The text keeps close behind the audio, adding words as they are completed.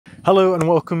Hello and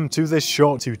welcome to this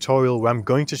short tutorial where I'm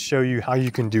going to show you how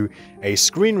you can do a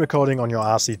screen recording on your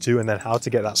RC2 and then how to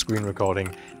get that screen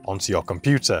recording onto your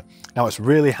computer. Now it's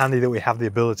really handy that we have the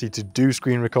ability to do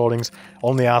screen recordings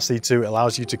on the RC2. It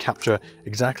allows you to capture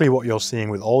exactly what you're seeing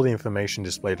with all the information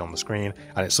displayed on the screen,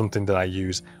 and it's something that I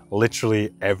use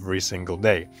literally every single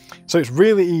day. So it's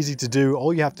really easy to do.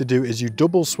 All you have to do is you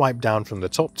double swipe down from the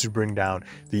top to bring down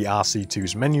the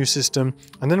RC2's menu system,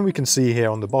 and then we can see here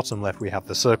on the bottom left we have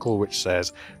the circle which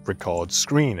says record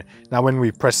screen. Now when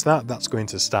we press that, that's going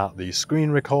to start the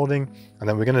screen recording, and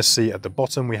then we're going to see at the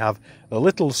bottom we have a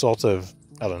little sort of,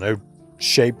 I don't know,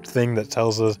 shaped thing that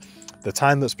tells us the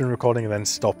time that's been recording and then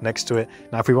stop next to it.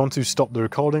 Now if we want to stop the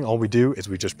recording, all we do is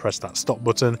we just press that stop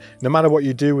button. No matter what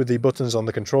you do with the buttons on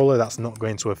the controller, that's not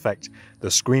going to affect the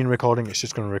screen recording. It's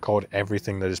just going to record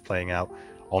everything that is playing out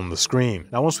on the screen.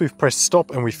 Now once we've pressed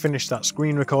stop and we finish that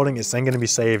screen recording, it's then going to be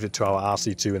saved to our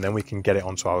RC2 and then we can get it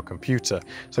onto our computer.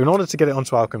 So in order to get it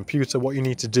onto our computer, what you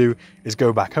need to do is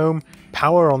go back home,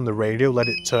 power on the radio, let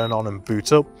it turn on and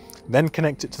boot up, then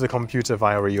connect it to the computer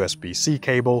via a USB-C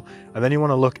cable, and then you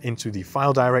want to look into the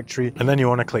file directory, and then you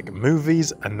want to click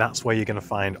movies, and that's where you're going to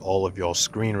find all of your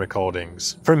screen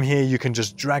recordings. From here you can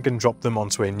just drag and drop them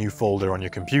onto a new folder on your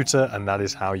computer, and that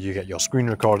is how you get your screen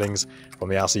recordings from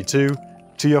the RC2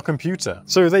 to your computer.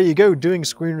 So there you go, doing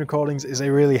screen recordings is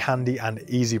a really handy and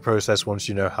easy process once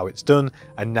you know how it's done,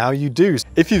 and now you do.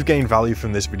 If you've gained value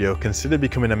from this video, consider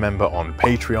becoming a member on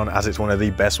Patreon, as it's one of the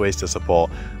best ways to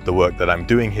support the work that I'm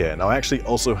doing here. Now I actually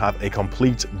also have a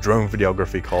complete drone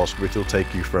videography course which will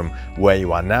take you from where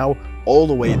you are now all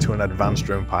the way to an advanced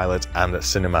drone pilot and a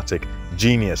cinematic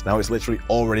genius. Now it's literally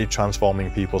already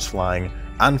transforming people's flying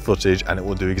and footage, and it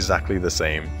will do exactly the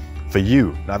same for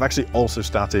you. Now I've actually also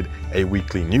started a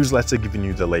weekly newsletter giving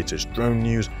you the latest drone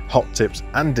news, hot tips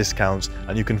and discounts,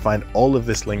 and you can find all of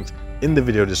this linked in the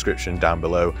video description down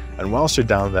below. And whilst you're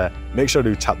down there, make sure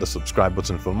to tap the subscribe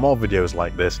button for more videos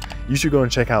like this. You should go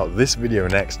and check out this video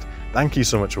next. Thank you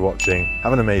so much for watching,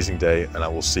 have an amazing day, and I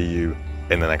will see you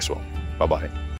in the next one. Bye bye.